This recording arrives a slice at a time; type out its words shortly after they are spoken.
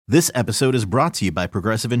This episode is brought to you by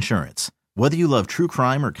Progressive Insurance. Whether you love true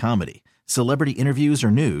crime or comedy, celebrity interviews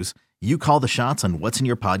or news, you call the shots on what's in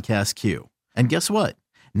your podcast queue. And guess what?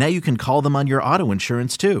 Now you can call them on your auto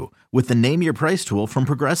insurance too with the Name Your Price tool from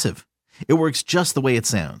Progressive. It works just the way it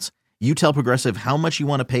sounds. You tell Progressive how much you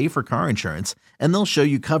want to pay for car insurance, and they'll show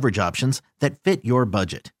you coverage options that fit your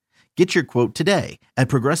budget. Get your quote today at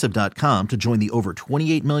Progressive.com to join the over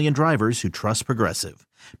 28 million drivers who trust Progressive.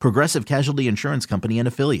 Progressive Casualty Insurance Company and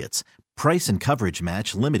Affiliates. Price and coverage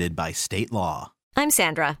match limited by state law. I'm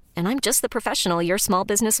Sandra, and I'm just the professional your small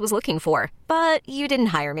business was looking for. But you didn't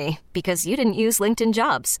hire me because you didn't use LinkedIn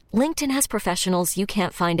Jobs. LinkedIn has professionals you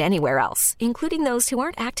can't find anywhere else, including those who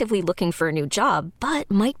aren't actively looking for a new job, but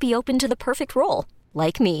might be open to the perfect role,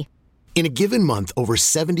 like me. In a given month, over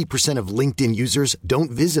 70% of LinkedIn users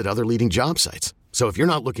don't visit other leading job sites. So if you're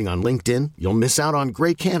not looking on LinkedIn, you'll miss out on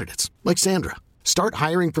great candidates like Sandra. Start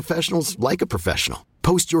hiring professionals like a professional.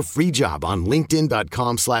 Post your free job on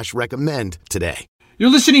linkedin.com/recommend today. You're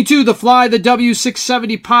listening to the Fly the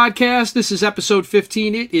W670 podcast. This is episode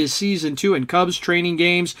 15. It is season 2 and Cubs training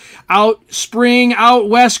games out spring, out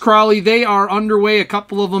west, Crawley. They are underway. A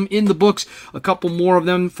couple of them in the books, a couple more of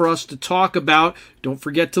them for us to talk about. Don't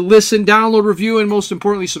forget to listen, download, review, and most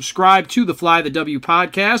importantly, subscribe to the Fly the W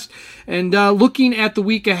podcast. And looking at the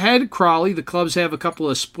week ahead, Crawley, the Cubs have a couple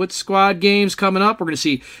of split squad games coming up. We're going to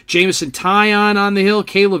see Jameson Taillon on the hill,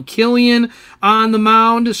 Caleb Killian on the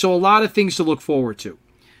mound. So a lot of things to look forward to.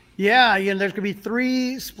 Yeah, there's going to be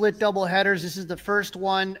 3 split double headers. This is the first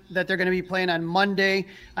one that they're going to be playing on Monday.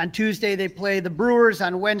 On Tuesday, they play the Brewers.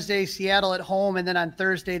 On Wednesday, Seattle at home. And then on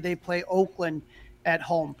Thursday, they play Oakland at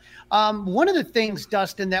home. One of the things,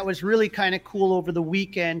 Dustin, that was really kind of cool over the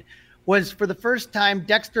weekend was for the first time,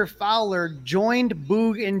 Dexter Fowler joined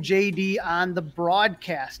Boog and JD on the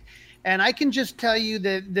broadcast. And I can just tell you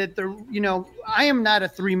that I am not a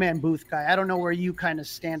 3-man booth guy. I don't know where you kind of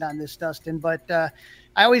stand on this, Dustin, but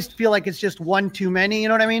I always feel like it's just one too many. You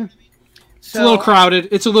know what I mean? It's a little crowded.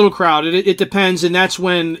 It depends, and that's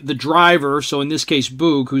when the driver, so in this case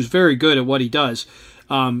Boog, who's very good at what he does,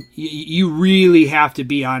 you really have to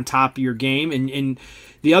be on top of your game. And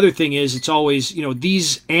the other thing is, it's always,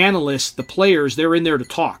 these analysts, the players, they're in there to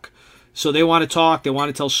talk. So they want to talk, they want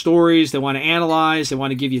to tell stories, they want to analyze, they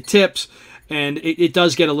want to give you tips, and it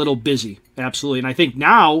does get a little busy, absolutely. And I think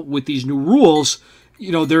now, with these new rules,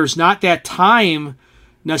 there's not that time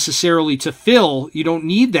necessarily to fill. You don't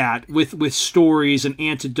need that with stories and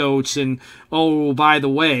anecdotes and, oh, by the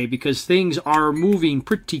way, because things are moving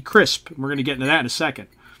pretty crisp. We're going to get into that in a second.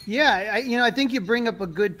 Yeah, I think you bring up a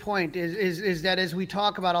good point is that as we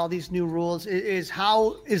talk about all these new rules, is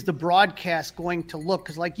how is the broadcast going to look?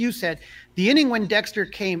 Because like you said, the inning when Dexter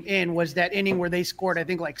came in was that inning where they scored, I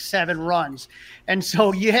think, like 7 runs. And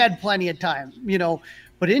so you had plenty of time,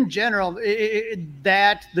 But in general,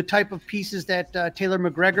 the type of pieces that Taylor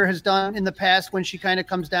McGregor has done in the past when she kind of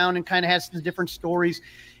comes down and kind of has the different stories,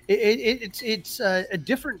 it's a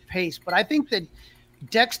different pace. But I think that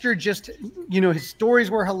Dexter just, his stories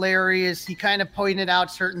were hilarious. He kind of pointed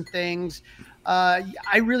out certain things.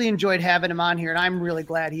 I really enjoyed having him on here, and I'm really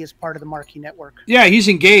glad he is part of the Marquee Network. Yeah, he's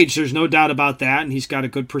engaged. There's no doubt about that, and he's got a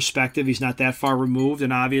good perspective. He's not that far removed,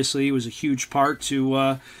 and obviously he was a huge part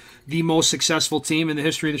to the most successful team in the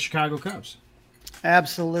history of the Chicago Cubs.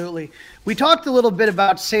 Absolutely. We talked a little bit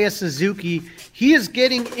about Seiya Suzuki. He is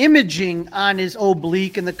getting imaging on his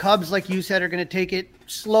oblique, and the Cubs, like you said, are going to take it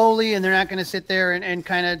slowly, and they're not going to sit there and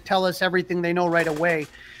kind of tell us everything they know right away.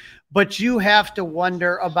 But you have to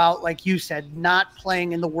wonder about, like you said, not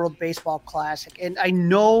playing in the World Baseball Classic. And I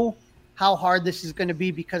know how hard this is going to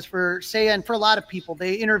be because for Seiya and for a lot of people,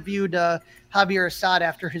 they interviewed Javier Assad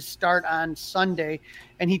after his start on Sunday,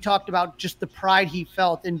 and he talked about just the pride he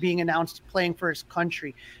felt in being announced playing for his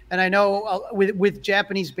country. And I know with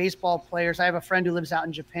Japanese baseball players, I have a friend who lives out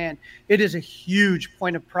in Japan. It is a huge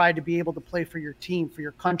point of pride to be able to play for your team, for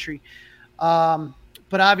your country.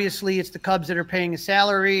 But obviously it's the Cubs that are paying his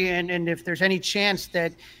salary. And if there's any chance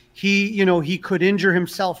that he could injure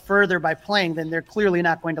himself further by playing, then they're clearly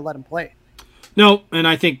not going to let him play. No, and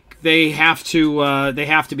I think they have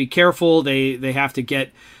to be careful. They have to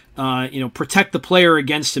get protect the player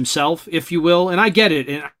against himself, if you will. And I get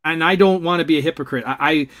it, and I don't want to be a hypocrite.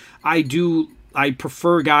 I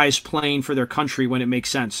prefer guys playing for their country when it makes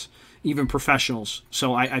sense, even professionals.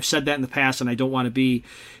 So I've said that in the past, and I don't want to be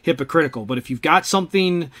hypocritical. But if you've got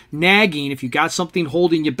something nagging, if you've got something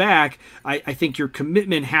holding you back, I think your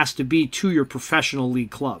commitment has to be to your professional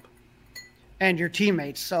league club. And your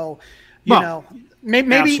teammates. So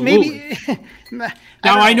Maybe.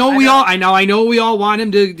 I know we all want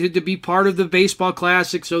him to be part of the baseball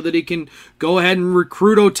classic so that he can go ahead and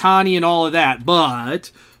recruit Ohtani and all of that.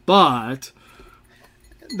 But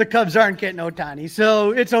the Cubs aren't getting Ohtani,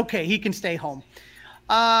 so it's okay. He can stay home.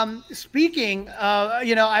 Speaking,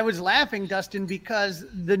 I was laughing, Dustin, because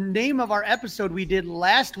the name of our episode we did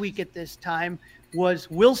last week at this time was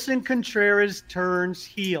Willson Contreras Turns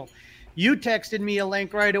Heel. You texted me a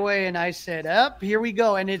link right away, and I said, here we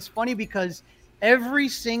go. And it's funny because every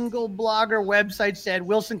single blogger website said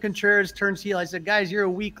Willson Contreras turns heel. I said, guys, you're a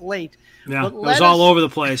week late. Yeah, it was all over the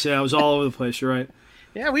place. Yeah, it was all over the place. You're right.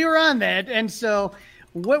 Yeah, we were on that. And so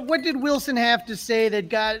what did Willson have to say that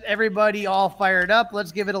got everybody all fired up?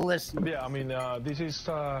 Let's give it a listen. Yeah, I mean, this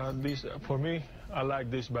for me, I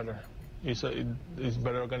like this better. It's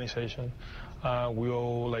better organization. We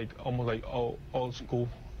all almost like old school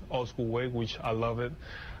way, which I love it.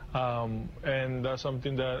 And that's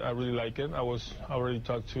something that I really like it. I already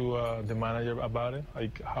talked to the manager about it,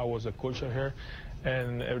 like how was the culture here,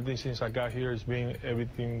 and everything since I got here is being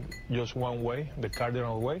everything just one way, the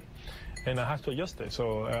Cardinal way, and I have to adjust it.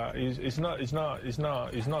 So it's not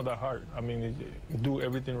that hard. I mean, do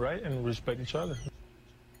everything right and respect each other.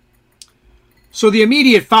 So the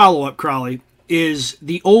immediate follow-up, Crowley, is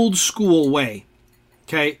the old school way.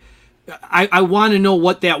 Okay, I want to know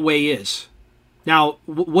what that way is. Now,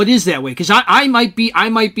 what is that way? Because I might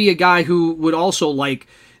be a guy who would also like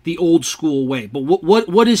the old school way. But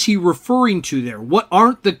what is he referring to there? What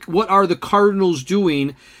are the Cardinals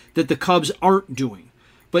doing that the Cubs aren't doing?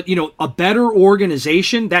 But a better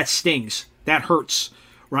organization, that stings. That hurts.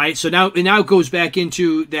 Right? So now it goes back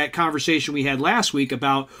into that conversation we had last week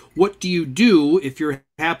about what do you do if you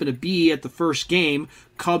happen to be at the first game,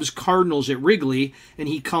 Cubs Cardinals at Wrigley, and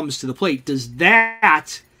he comes to the plate. Does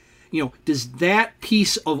that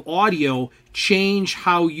piece of audio change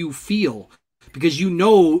how you feel? Because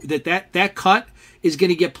that cut is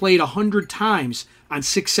going to get played 100 times on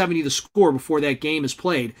 670 The Score before that game is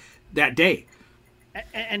played that day.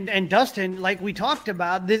 And Dustin, like we talked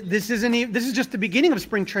about, this is just the beginning of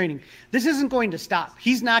spring training. This isn't going to stop.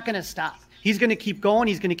 He's not going to stop. He's going to keep going.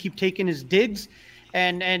 He's going to keep taking his digs,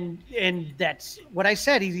 and that's what I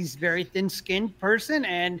said. He's a very thin-skinned person,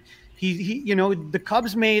 and the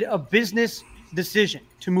Cubs made a business decision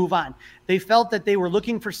to move on. They felt that they were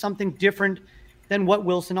looking for something different than what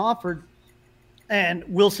Willson offered, and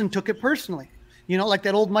Willson took it personally. Like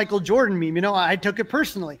that old Michael Jordan meme. I took it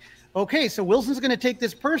personally. Okay, so Wilson's going to take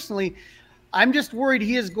this personally. I'm just worried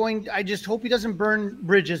I just hope he doesn't burn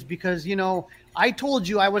bridges because, I told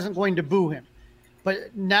you I wasn't going to boo him.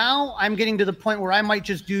 But now I'm getting to the point where I might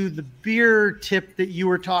just do the beer tip that you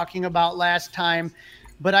were talking about last time.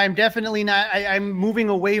 But I'm definitely not. I'm moving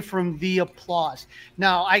away from the applause.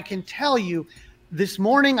 Now, I can tell you, this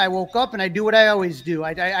morning I woke up and I do what I always do.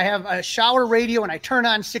 I have a shower radio and I turn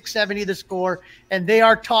on 670 The Score, and they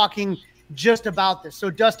are talking just about this. So,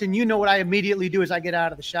 Dustin, what I immediately do as I get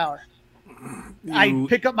out of the shower. I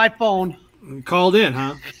pick up my phone. Called in,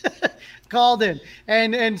 huh? Called in.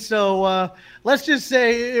 And so let's just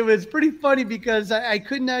say it was pretty funny because I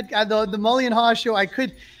could not, the Mully and Haw show,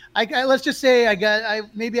 let's just say I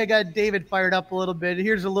got David fired up a little bit.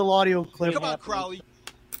 Here's a little audio clip. Come on, Crowley.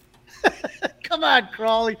 Come on,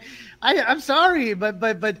 Crowley. I'm sorry,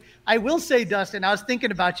 but I will say, Dustin, I was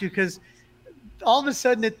thinking about you because all of a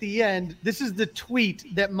sudden at the end, this is the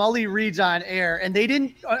tweet that Mully reads on air. And they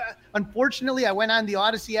didn't, unfortunately, I went on the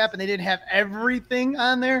Odyssey app and they didn't have everything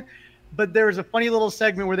on there. But there was a funny little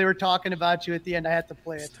segment where they were talking about you at the end. I had to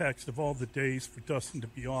play it. Text of all the days for Dustin to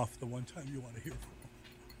be off, the one time you want to hear from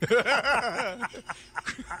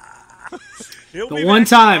him. The one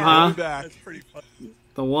time, huh? That's pretty funny.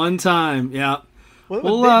 The one time, yeah.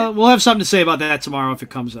 We'll have something to say about that tomorrow if it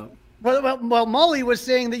comes up. Well, Mully was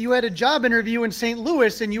saying that you had a job interview in St.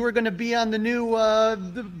 Louis and you were going to be on the new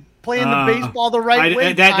playing the baseball the right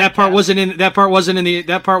way. That part wasn't in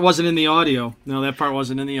the audio. No, that part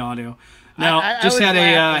wasn't in the audio. No,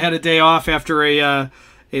 I had a day off after a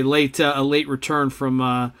late return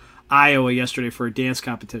from Iowa yesterday for a dance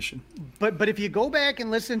competition. But if you go back and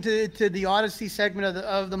listen to the Odyssey segment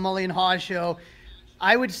of the Mully and Haw show,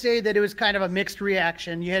 I would say that it was kind of a mixed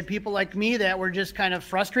reaction. You had people like me that were just kind of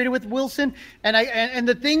frustrated with Willson. And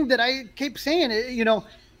the thing that I keep saying,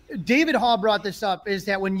 David Haw brought this up, is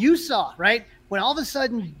that when all of a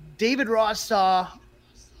sudden David Ross saw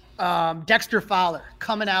Dexter Fowler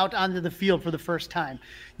coming out onto the field for the first time,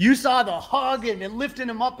 you saw the hug and lifting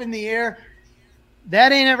him up in the air.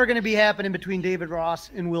 That ain't ever going to be happening between David Ross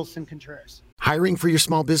and Willson Contreras. Hiring for your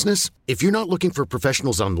small business? If you're not looking for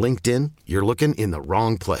professionals on LinkedIn, you're looking in the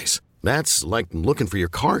wrong place. That's like looking for your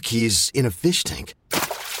car keys in a fish tank.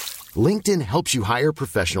 LinkedIn helps you hire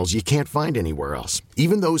professionals you can't find anywhere else,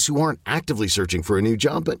 even those who aren't actively searching for a new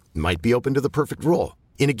job but might be open to the perfect role.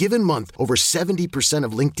 In a given month, over 70%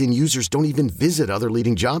 of LinkedIn users don't even visit other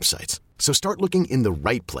leading job sites. So start looking in the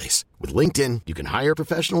right place. With LinkedIn, you can hire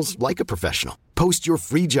professionals like a professional. Post your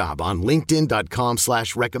free job on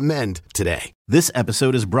linkedin.com/recommend today. This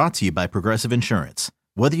episode is brought to you by Progressive Insurance.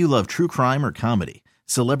 Whether you love true crime or comedy,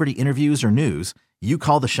 celebrity interviews or news, you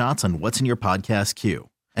call the shots on what's in your podcast queue.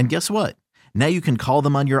 And guess what? Now you can call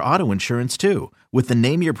them on your auto insurance too with the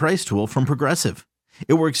Name Your Price tool from Progressive.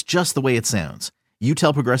 It works just the way it sounds. You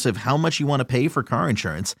tell Progressive how much you want to pay for car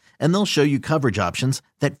insurance, and they'll show you coverage options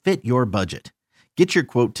that fit your budget. Get your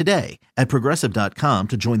quote today at Progressive.com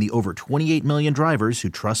to join the over 28 million drivers who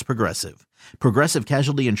trust Progressive. Progressive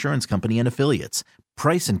Casualty Insurance Company and Affiliates.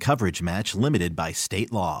 Price and coverage match limited by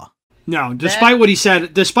state law. No, despite what he said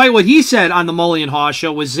on the Mully and Haw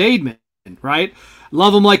show with Zaidman, right?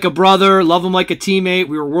 Love him like a brother, love him like a teammate.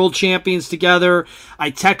 We were world champions together.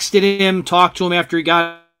 I texted him, talked to him after he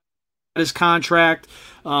got his contract,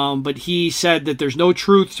 but he said that there's no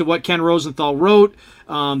truth to what Ken Rosenthal wrote.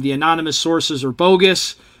 The anonymous sources are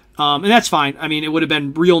bogus, and that's fine. I mean, it would have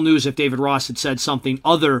been real news if David Ross had said something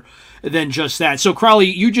other than just that. So,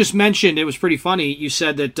 Crowley, you just mentioned, it was pretty funny, you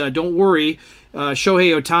said that don't worry,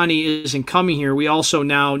 Shohei Ohtani isn't coming here. We also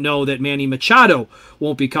now know that Manny Machado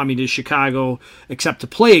won't be coming to Chicago except to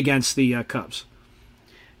play against the Cubs.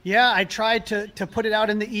 Yeah, I tried to put it out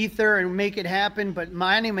in the ether and make it happen, but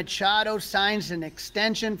Manny Machado signs an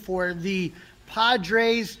extension for the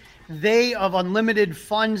Padres. They of unlimited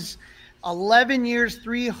funds, 11 years,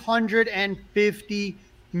 $350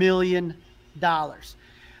 million.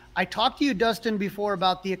 I talked to you, Dustin, before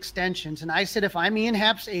about the extensions, and I said if I'm Ian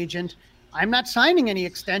Happ's agent, I'm not signing any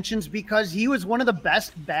extensions because he was one of the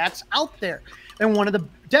best bats out there and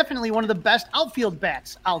definitely one of the best outfield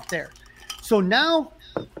bats out there. So now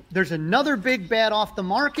there's another big bat off the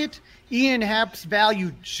market. Ian Happ's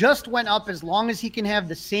value just went up as long as he can have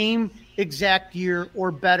the same exact year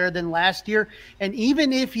or better than last year. And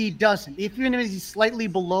even if he doesn't, even if he's slightly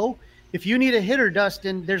below, if you need a hitter,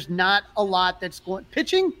 Dustin, there's not a lot that's going.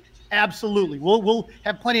 Pitching, absolutely. We'll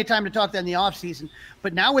have plenty of time to talk that in the offseason.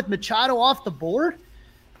 But now with Machado off the board,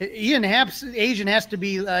 Ian Happ's agent has to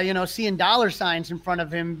be, seeing dollar signs in front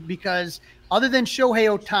of him because other than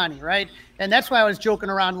Shohei Ohtani, right? And that's why I was joking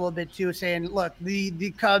around a little bit too, saying, look,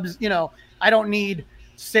 the Cubs, I don't need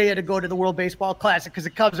Seiya to go to the World Baseball Classic because the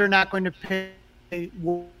Cubs are not going to pay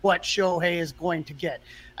what Shohei is going to get.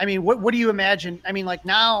 I mean, what do you imagine? I mean, like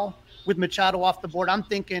now with Machado off the board, I'm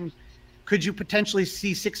thinking, could you potentially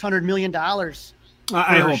see $600 million?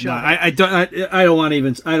 I hope not. I don't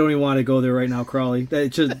even want to go there right now, Crawley.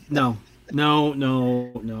 It's just no.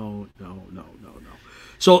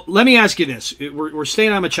 So let me ask you this. We're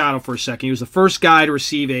staying on Machado for a second. He was the first guy to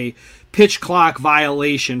receive a pitch clock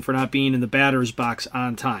violation for not being in the batter's box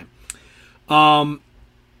on time.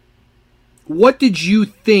 What did you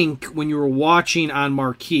think when you were watching on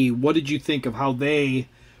Marquee? What did you think of how they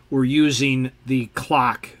were using the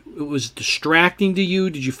clock? It was distracting to you?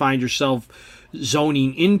 Did you find yourself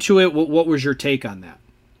zoning into it? What was your take on that?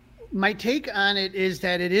 My take on it is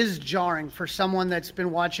that it is jarring for someone that's been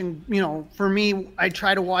watching, for me, I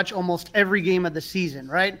try to watch almost every game of the season,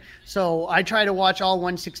 right? So I try to watch all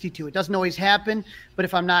 162. It doesn't always happen, but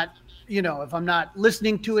if I'm not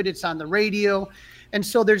listening to it, it's on the radio. And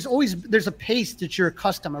so there's a pace that you're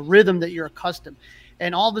accustomed, a rhythm that you're accustomed.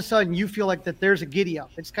 And all of a sudden you feel like that there's a giddy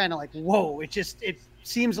up. It's kind of like, whoa, it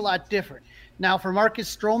seems a lot different. Now for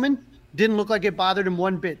Marcus Stroman, didn't look like it bothered him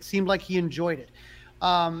one bit. Seemed like he enjoyed it.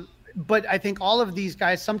 But I think all of these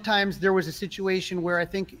guys, sometimes there was a situation where I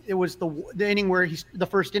think it was the inning where the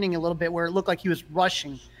first inning a little bit where it looked like he was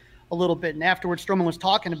rushing a little bit. And afterwards, Stroman was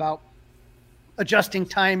talking about adjusting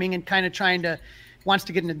timing and kind of wants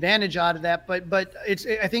to get an advantage out of that. But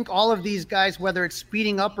I think all of these guys, whether it's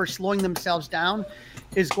speeding up or slowing themselves down,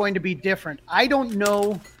 is going to be different. I don't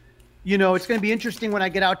know. It's going to be interesting when I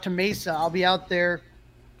get out to Mesa. I'll be out there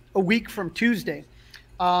a week from Tuesday.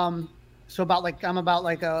 So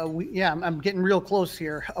I'm getting real close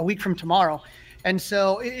here, a week from tomorrow. And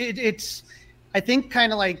so it's, I think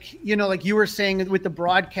kind of like you were saying with the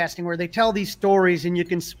broadcasting where they tell these stories and you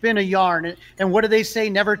can spin a yarn. And what do they say?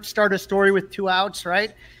 Never start a story with 2 outs,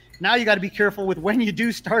 right? Now you got to be careful with when you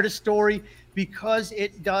do start a story because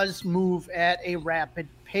it does move at a rapid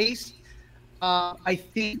pace. I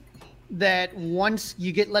think that once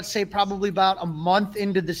you get, let's say, probably about a month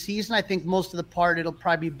into the season, I think most of the part it'll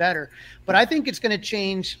probably be better. But I think it's going to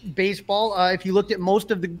change baseball. If you looked at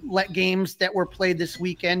most of the games that were played this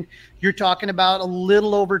weekend, you're talking about a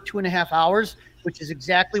little over 2.5 hours, which is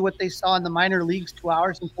exactly what they saw in the minor leagues, 2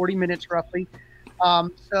 hours and 40 minutes roughly.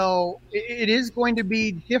 So it is going to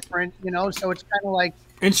be different, so it's kind of like.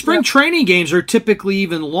 And spring training games are typically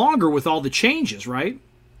even longer with all the changes, right?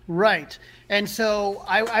 Right. And so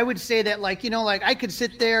I would say that, I could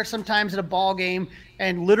sit there sometimes at a ball game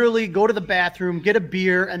and literally go to the bathroom, get a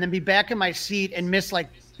beer, and then be back in my seat and miss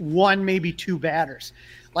one, maybe two batters.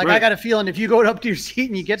 Right. I got a feeling if you go up to your seat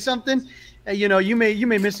and you get something, you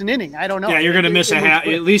may miss an inning. I don't know. Yeah, you're going to miss at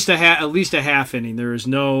least a half inning. There is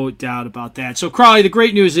no doubt about that. So, Crawley, the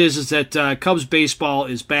great news is that Cubs baseball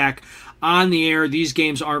is back on the air. These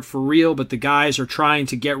games aren't for real, but the guys are trying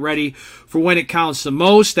to get ready for when it counts the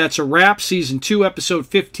most. That's a wrap. Season 2, Episode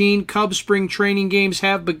 15, Cubs spring training games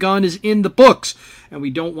have begun, is in the books. And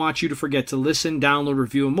we don't want you to forget to listen, download,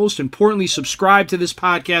 review, and most importantly, subscribe to this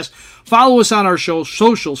podcast. Follow us on our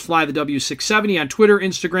socials, Fly the W670 on Twitter,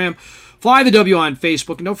 Instagram, Fly the W on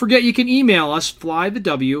Facebook. And don't forget, you can email us,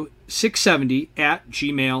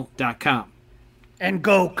 flythew670@gmail.com. And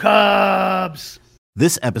go Cubs!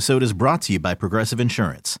 This episode is brought to you by Progressive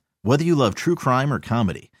Insurance. Whether you love true crime or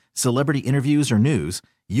comedy, celebrity interviews or news,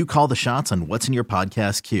 you call the shots on what's in your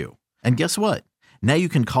podcast queue. And guess what? Now you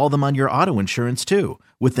can call them on your auto insurance too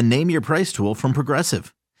with the Name Your Price tool from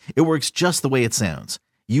Progressive. It works just the way it sounds.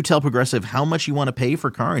 You tell Progressive how much you want to pay for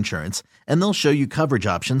car insurance, and they'll show you coverage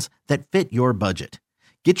options that fit your budget.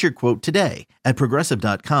 Get your quote today at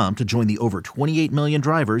Progressive.com to join the over 28 million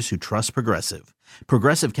drivers who trust Progressive.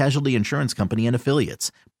 Progressive Casualty Insurance Company and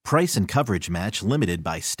Affiliates. Price and coverage match limited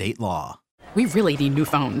by state law. We really need new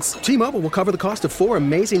phones. T-Mobile will cover the cost of 4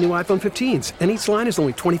 amazing new iPhone 15s, and each line is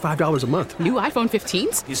only $25 a month. New iPhone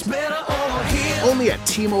 15s? It's better over here. Only at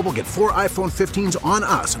T-Mobile, get 4 iPhone 15s on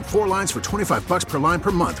us and 4 lines for $25 per line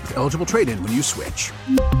per month with eligible trade-in when you switch.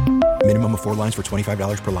 Minimum of 4 lines for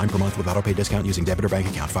 $25 per line per month with autopay discount using debit or bank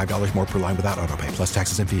account. $5 more per line without autopay, plus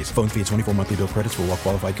taxes and fees. Phone fee at 24 monthly bill credits for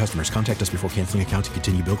well-qualified customers. Contact us before canceling account to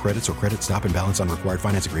continue bill credits or credit stop and balance on required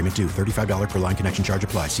finance agreement due. $35 per line connection charge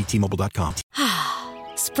applies. See T-Mobile.com.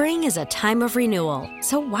 Spring is a time of renewal,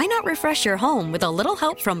 so why not refresh your home with a little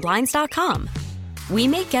help from Blinds.com? We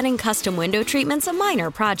make getting custom window treatments a minor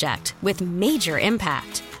project with major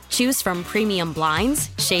impact. Choose from premium blinds,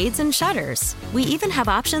 shades, and shutters. We even have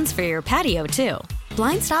options for your patio, too.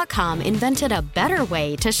 Blinds.com invented a better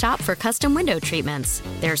way to shop for custom window treatments.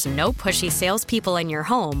 There's no pushy salespeople in your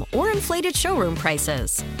home or inflated showroom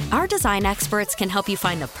prices. Our design experts can help you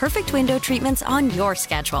find the perfect window treatments on your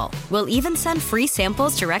schedule. We'll even send free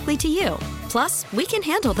samples directly to you. Plus, we can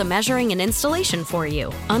handle the measuring and installation for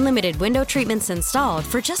you. Unlimited window treatments installed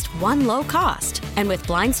for just one low cost. And with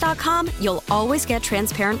Blinds.com, you'll always get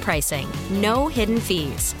transparent pricing. No hidden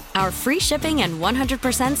fees. Our free shipping and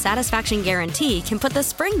 100% satisfaction guarantee can put the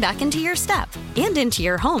spring back into your step and into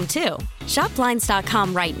your home, too. Shop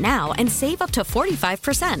Blinds.com right now and save up to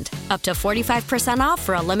 45%. Up to 45% off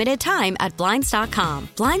for a limited time at Blinds.com.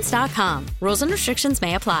 Blinds.com. Rules and restrictions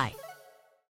may apply.